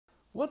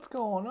What's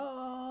going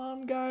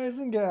on, guys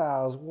and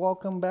gals?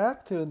 Welcome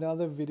back to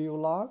another video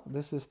log.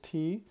 This is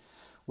T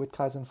with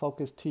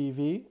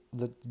KAIZENFOCUSTV,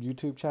 the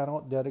YouTube channel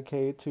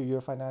dedicated to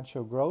your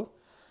financial growth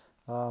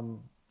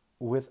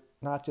with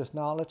not just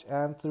knowledge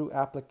and through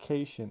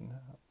application.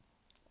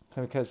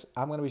 Because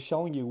I'm going to be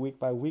showing you week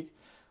by week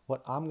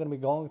what I'm going to be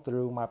going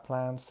through, my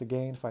plans to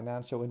gain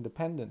financial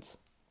independence.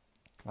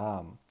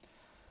 Um,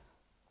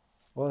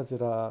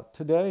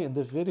 Today in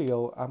this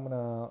video, I'm going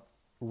to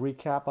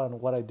recap on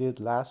what I did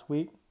last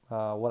week,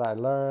 what I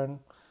learned,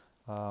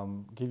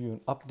 give you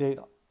an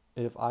update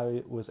if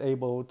I was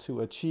able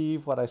to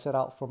achieve what I set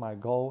out for my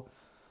goal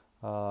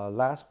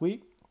last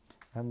week,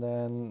 and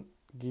then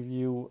give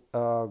you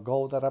a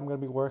goal that I'm going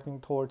to be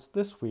working towards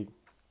this week.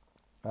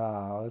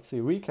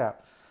 Recap.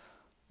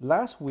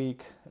 Last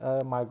week,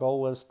 my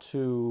goal was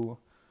to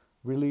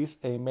release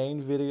a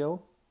main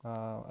video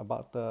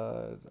about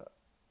the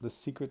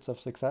secrets of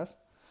success,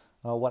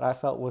 what I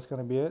felt was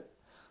going to be it.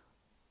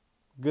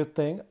 Good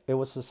thing, it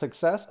was a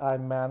success. I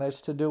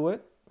managed to do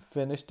it,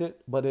 finished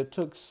it, but it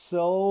took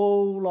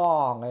so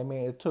long. I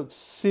mean, it took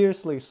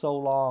seriously so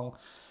long.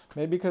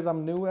 Maybe because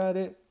I'm new at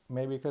it,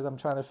 maybe because I'm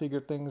trying to figure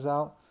things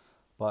out,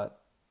 but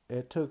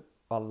it took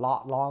a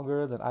lot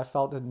longer than I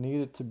felt it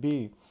needed to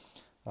be,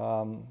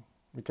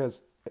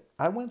 because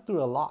I went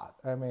through a lot.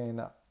 I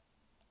mean,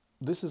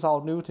 this is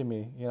all new to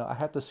me. You know, I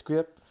had the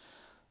script.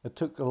 It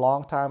took a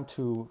long time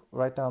to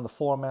write down the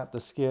format,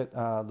 the skit,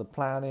 the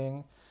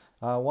planning.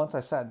 Once I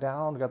sat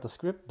down, got the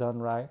script done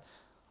right,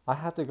 I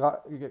had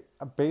to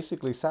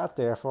basically sat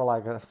there for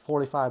like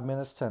 45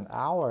 minutes to an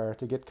hour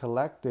to get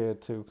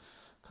collected, to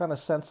kind of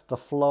sense the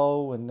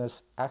flow and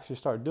just actually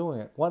start doing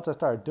it. Once I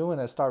started doing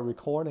it, start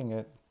recording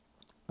it,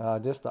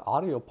 just the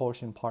audio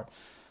portion part,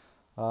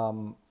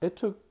 it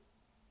took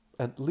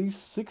at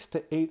least 6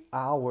 to 8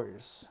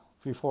 hours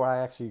before I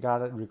actually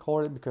got it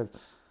recorded, because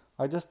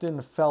I just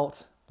didn't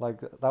felt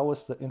like that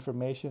was the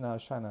information I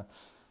was trying to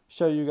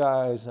show you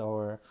guys,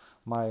 or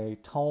my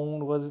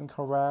tone wasn't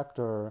correct,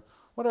 or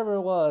whatever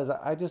it was.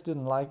 I just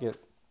didn't like it.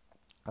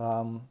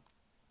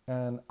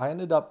 And I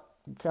ended up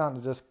kind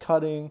of just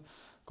cutting,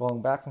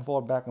 going back and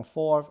forth, back and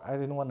forth. I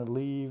didn't want to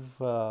leave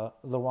the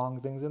wrong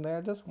things in there.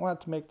 I just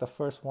wanted to make the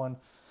first one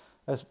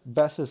as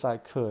best as I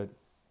could.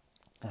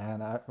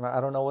 And I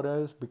don't know what it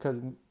is,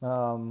 because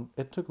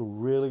it took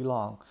really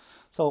long.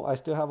 So I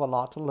still have a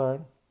lot to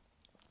learn.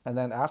 And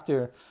then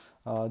after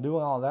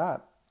doing all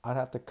that, I'd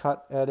have to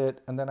cut,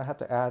 edit, and then I had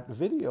to add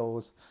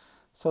videos.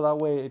 So that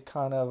way it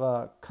kind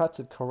of cuts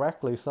it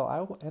correctly. So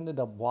I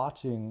ended up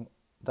watching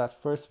that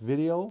first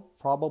video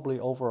probably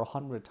over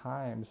 100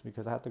 times,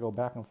 because I had to go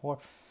back and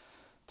forth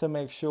to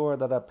make sure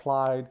that I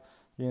applied,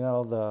 you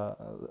know,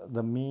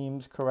 the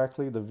memes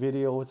correctly, the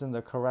videos in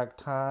the correct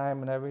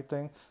time and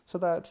everything, so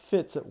that it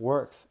fits, it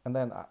works. And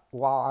then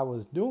while I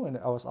was doing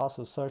it, I was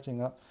also searching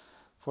up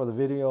for the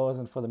videos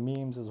and for the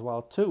memes as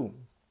well too.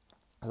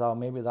 So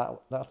maybe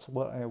that's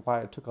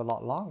why it took a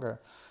lot longer.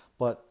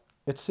 But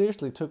it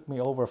seriously took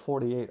me over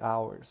 48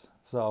 hours.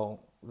 So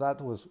that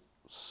was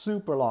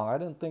super long. I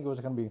didn't think it was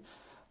going to be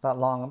that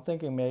long. I'm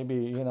thinking maybe,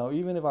 you know,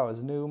 even if I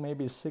was new,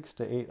 maybe 6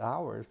 to 8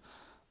 hours.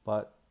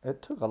 But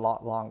it took a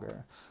lot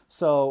longer.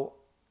 So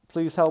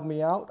please help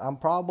me out. I'm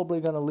probably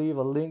going to leave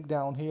a link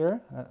down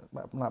here.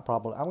 Not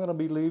probably. I'm going to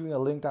be leaving a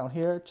link down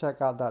here.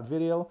 Check out that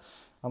video.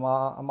 I'm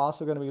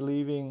also going to be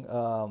leaving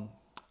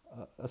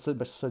a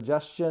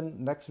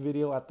suggestion next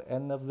video at the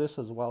end of this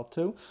as well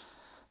too.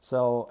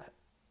 So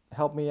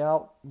help me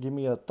out, give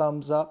me a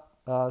thumbs up,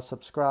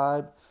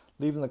 subscribe,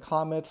 leave in the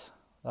comments,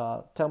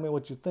 tell me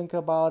what you think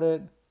about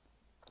it,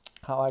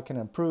 how I can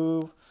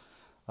improve.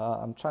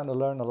 I'm trying to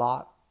learn a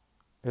lot.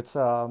 It's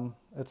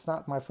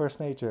not my first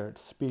nature.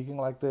 It's speaking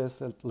like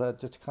this,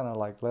 just kind of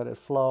like let it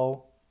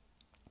flow.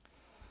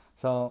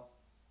 So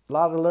a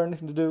lot of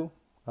learning to do,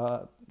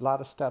 a lot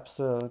of steps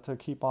to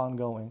keep on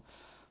going,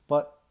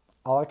 but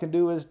all I can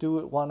do is do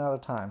it one at a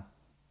time.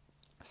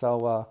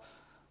 So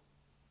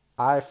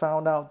I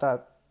found out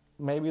that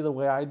maybe the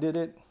way I did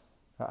it,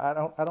 I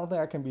don't think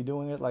I can be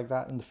doing it like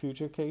that in the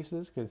future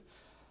cases, because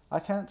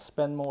I can't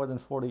spend more than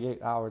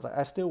 48 hours.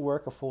 I still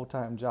work a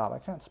full-time job. I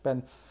can't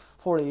spend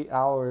 48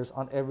 hours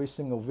on every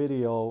single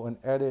video and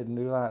edit and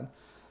do that.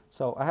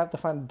 So I have to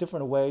find a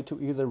different way to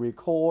either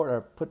record or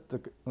put the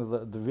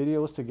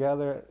videos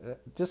together.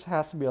 It just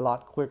has to be a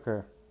lot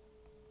quicker.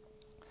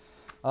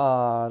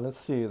 Let's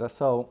see.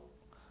 So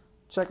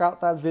check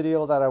out that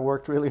video that I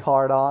worked really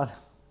hard on,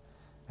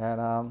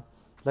 and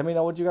let me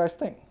know what you guys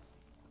think.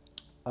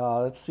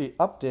 Let's see,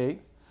 update.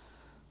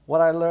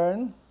 What I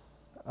learned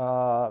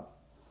the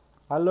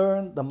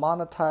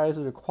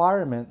monetized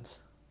requirements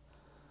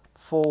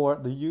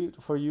for you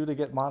to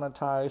get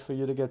monetized, for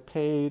you to get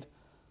paid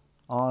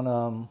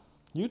on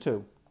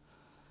YouTube.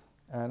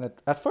 And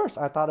at first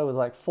I thought it was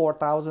like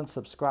 4,000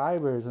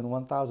 subscribers and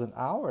 1,000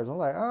 hours. I'm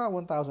like,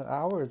 1,000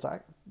 hours,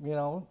 you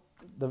know,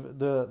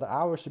 the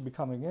hours should be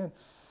coming in.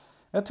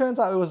 It turns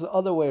out it was the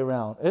other way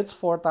around. It's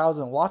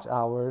 4,000 watch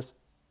hours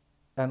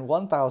and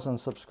 1,000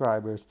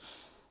 subscribers.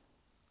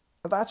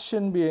 That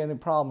shouldn't be any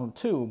problem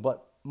too,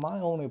 but my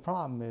only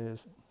problem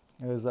is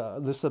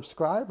the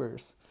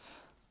subscribers.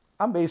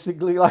 I'm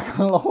basically like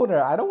a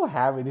loner. I don't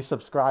have any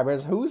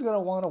subscribers. Who's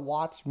gonna want to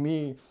watch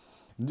me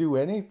do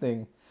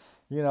anything?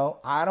 You know,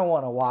 I don't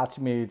want to watch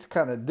me. It's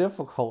kind of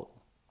difficult.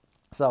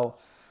 So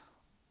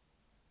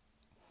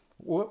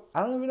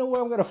I don't even know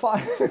where I'm gonna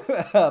find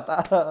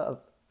a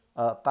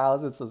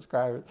thousand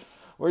subscribers.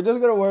 We're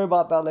just gonna worry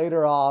about that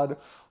later on.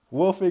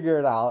 We'll figure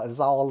it out. It's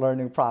all a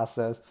learning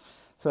process.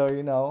 So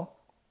you know,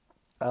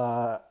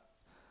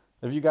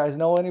 if you guys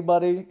know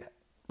anybody,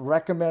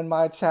 recommend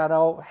my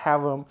channel.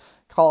 Have them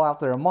call out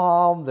their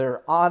mom,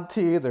 their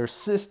auntie, their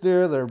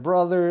sister, their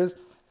brothers,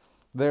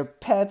 their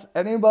pets,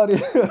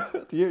 anybody,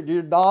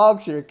 your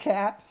dogs, your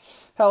cat.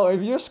 Hell,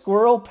 if your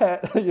squirrel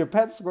pet, your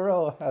pet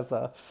squirrel has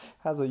a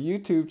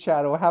YouTube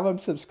channel, have them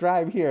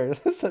subscribe here.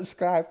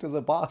 Subscribe to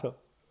the bottom.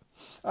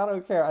 I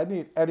don't care. I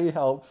need any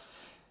help.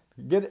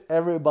 Get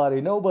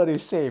everybody.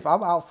 Nobody's safe.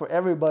 I'm out for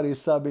everybody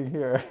subbing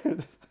here.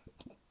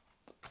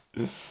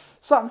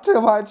 Sub to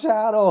my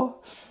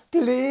channel,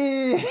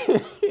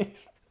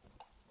 please.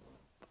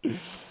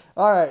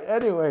 All right.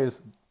 Anyways,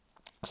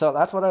 so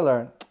that's what I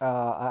learned.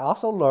 I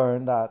also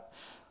learned that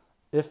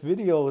if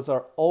videos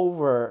are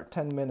over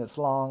 10 minutes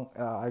long,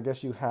 I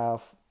guess you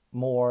have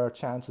more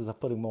chances of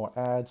putting more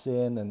ads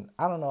in. And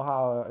I don't know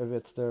how,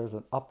 if there's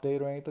an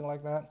update or anything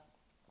like that.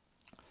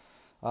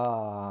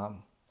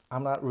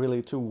 I'm not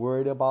really too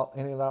worried about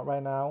any of that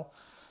right now,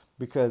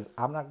 because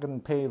I'm not getting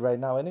paid right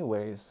now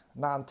anyways.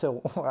 Not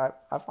until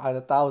I find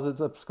 1,000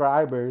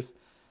 subscribers,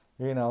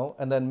 you know,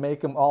 and then make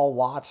them all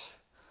watch.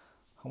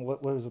 What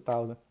is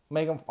 1,000?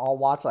 Make them all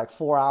watch like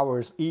 4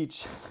 hours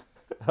each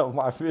of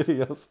my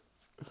videos,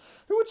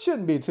 which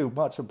shouldn't be too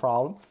much a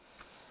problem,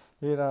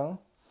 you know.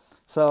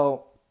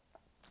 So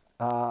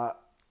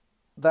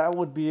that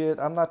would be it.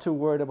 I'm not too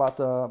worried about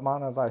the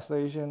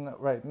monetization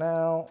right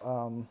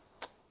now.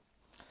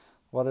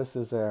 What else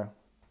is there?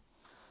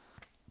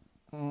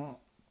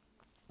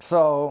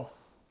 So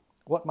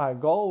what my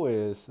goal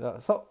is,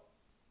 so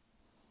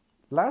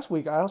last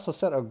week I also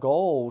set a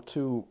goal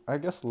to, I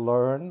guess,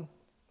 learn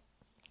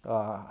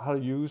how to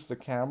use the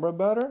camera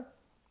better.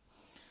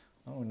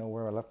 I don't know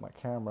where I left my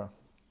camera.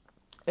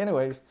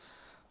 Anyways,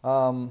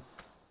 I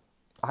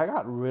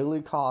got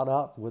really caught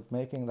up with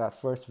making that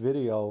first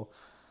video.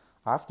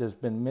 I've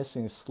just been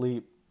missing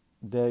sleep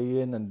day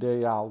in and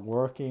day out,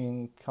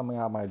 working, coming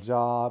out of my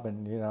job,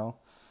 and you know,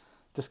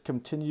 just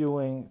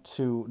continuing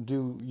to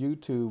do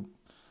YouTube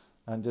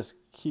and just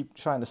keep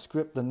trying to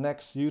script the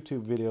next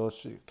YouTube video.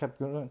 She kept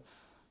doing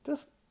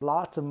just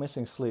lots of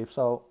missing sleep.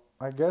 So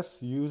I guess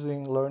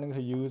learning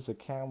to use the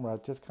camera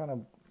just kind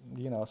of,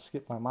 you know,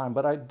 skipped my mind.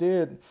 But I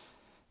did,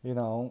 you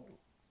know,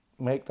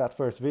 make that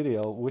first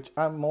video, which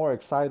I'm more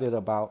excited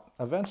about.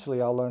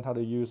 Eventually I'll learn how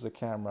to use the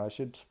camera. I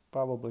should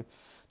probably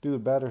do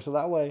it better, so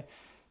that way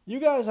you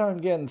guys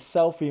aren't getting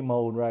selfie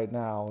mode right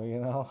now, you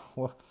know.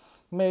 Well,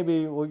 maybe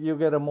you'll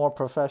get a more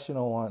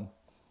professional one.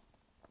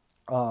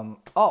 Oh,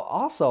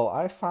 also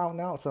I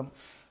found out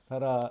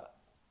that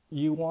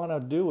you want to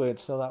do it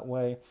so that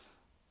way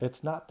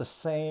it's not the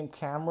same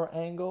camera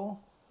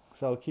angle,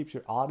 so it keeps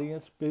your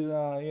audience, you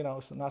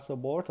know, not so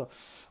bored. So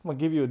I'm gonna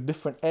give you a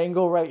different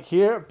angle right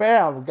here.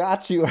 Bam,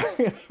 got you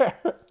right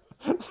there.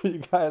 So you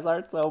guys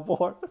aren't so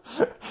bored.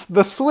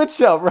 The switch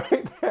up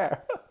right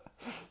there.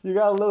 You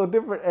got a little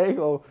different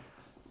angle.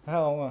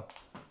 Hell,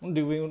 I'm gonna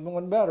do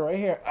one better right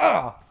here.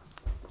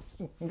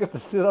 You get to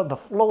sit on the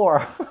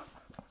floor.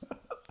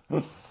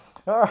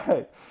 All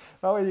right.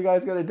 That way you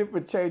guys get a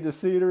different change of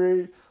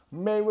scenery.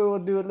 Maybe we'll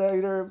do it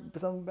later,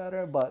 something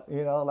better. But,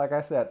 you know, like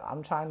I said,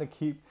 I'm trying to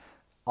keep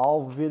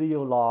all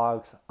video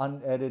logs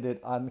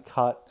unedited,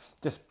 uncut,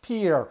 just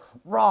pure,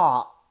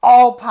 raw,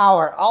 all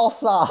power, all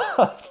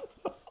sauce.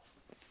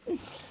 And,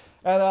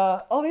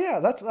 oh yeah,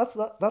 that's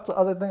the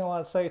other thing I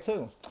want to say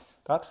too.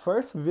 That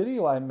first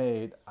video I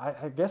made,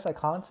 I guess I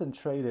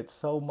concentrated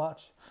so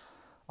much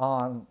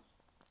on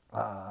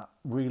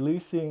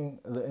releasing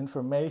the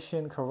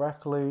information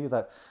correctly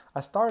that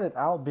I started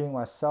out being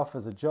myself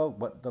as a joke,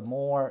 but the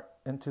more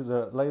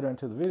later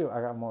into the video,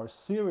 I got more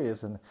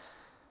serious and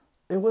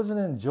it wasn't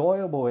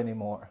enjoyable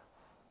anymore.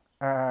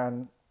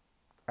 And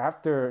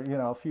after, you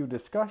know, a few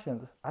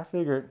discussions, I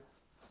figured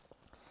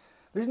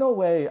there's no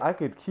way I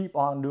could keep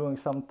on doing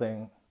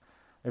something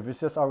if it's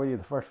just already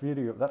the first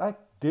video that I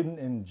didn't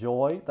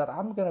enjoy, that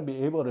I'm going to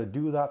be able to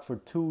do that for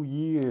 2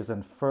 years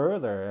and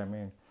further. I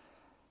mean,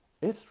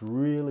 it's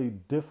really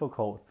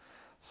difficult.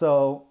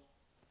 So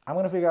I'm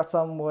going to figure out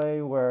some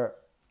way where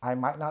I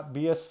might not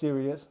be as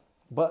serious,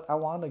 but I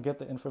want to get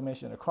the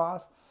information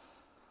across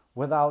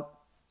without,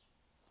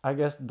 I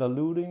guess,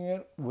 diluting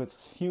it with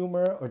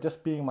humor or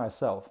just being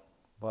myself.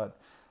 But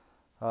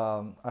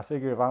I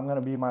figure if I'm going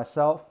to be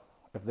myself,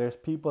 if there's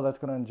people that's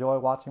going to enjoy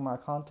watching my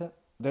content,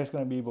 there's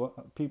going to be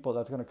people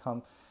that's going to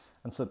come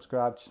and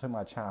subscribe to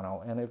my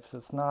channel. And if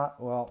it's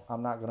not, well,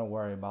 I'm not going to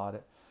worry about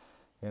it.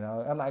 You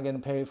know, I'm not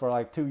getting paid for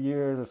like 2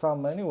 years or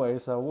something anyway,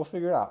 so we'll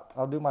figure it out.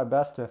 I'll do my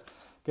best to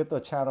get the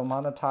channel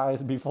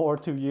monetized before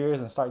 2 years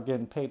and start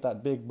getting paid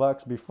that big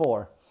bucks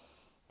before,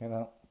 you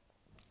know.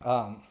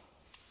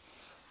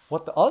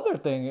 what the other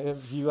thing,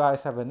 if you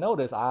guys haven't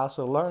noticed, I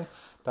also learned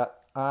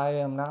that I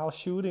am now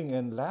shooting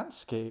in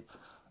landscape.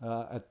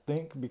 I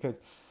think because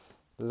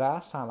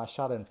last time I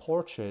shot in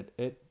portrait,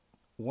 it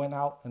went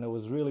out and it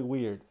was really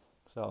weird.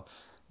 So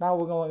now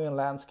we're going in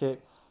landscape,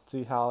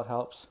 see how it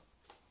helps.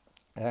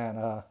 And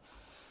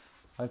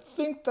I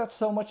think that's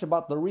so much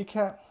about the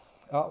recap.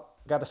 Oh,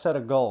 got to set a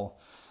goal.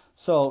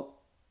 So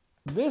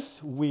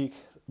this week,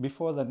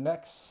 before the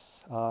next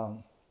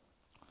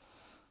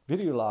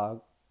video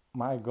log,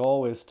 my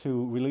goal is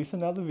to release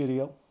another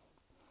video,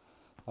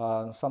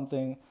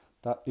 something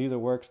that either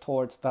works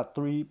towards that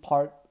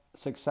 3-part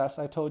success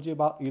I told you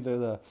about,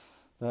 either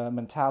the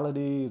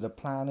mentality, the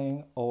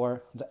planning,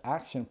 or the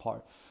action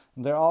part.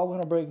 And they're all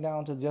going to break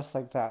down to just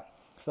like that.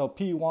 So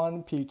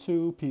P1,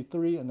 P2,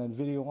 P3, and then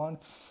video 1.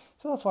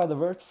 So that's why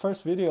the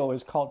first video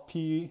is called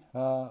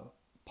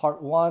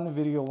part 1,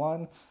 video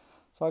 1.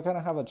 So I kind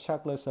of have a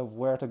checklist of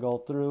where to go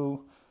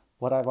through,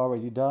 what I've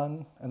already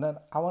done, and then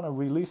I want to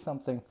release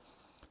something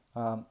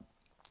out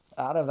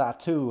of that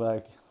too,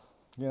 like,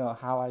 you know,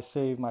 how I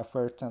saved my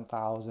first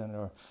 10,000,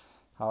 or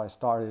how I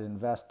started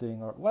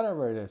investing, or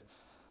whatever it is.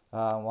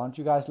 Why don't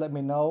you guys let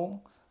me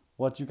know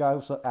what you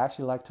guys would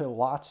actually like to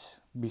watch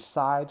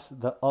besides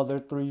the other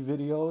 3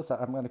 videos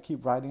that I'm going to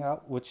keep writing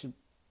out, which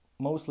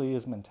mostly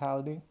is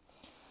mentality.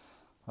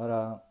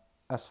 But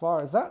as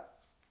far as that,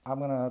 I'm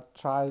going to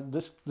try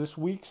this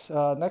week's,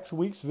 next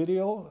week's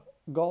video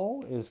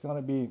goal is going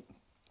to be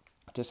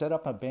to set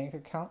up a bank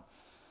account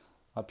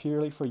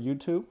purely for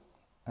YouTube.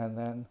 And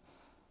then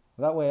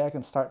that way I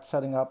can start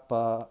setting up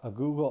a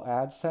Google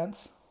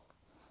AdSense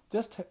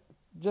just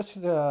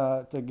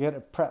to get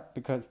it prepped,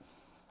 because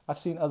I've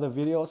seen other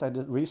videos, I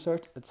did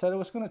research, it said it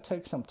was going to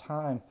take some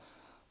time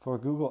for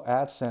Google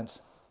AdSense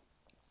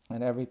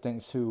and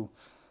everything to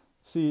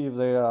see if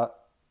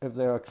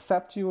they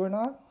accept you or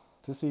not,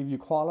 to see if you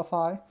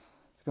qualify.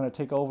 It's going to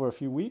take over a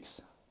few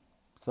weeks.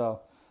 So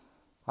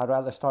I'd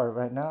rather start it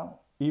right now,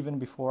 even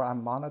before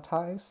I'm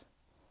monetized.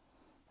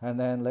 And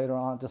then later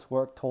on just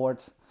work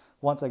towards,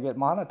 once I get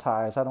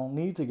monetized, I don't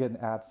need to get an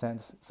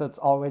AdSense, so it's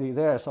already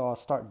there, so I'll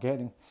start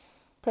getting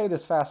paid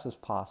as fast as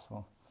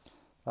possible.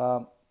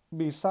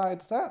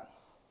 Besides that,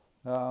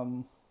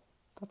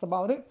 that's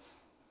about it.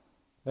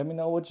 Let me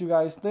know what you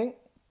guys think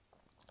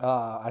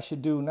I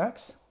should do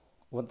next,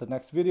 what the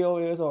next video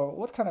is, or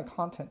what kind of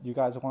content you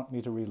guys want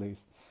me to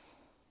release.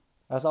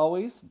 As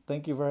always,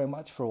 thank you very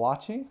much for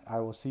watching. I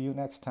will see you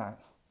next time.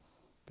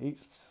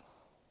 Peace.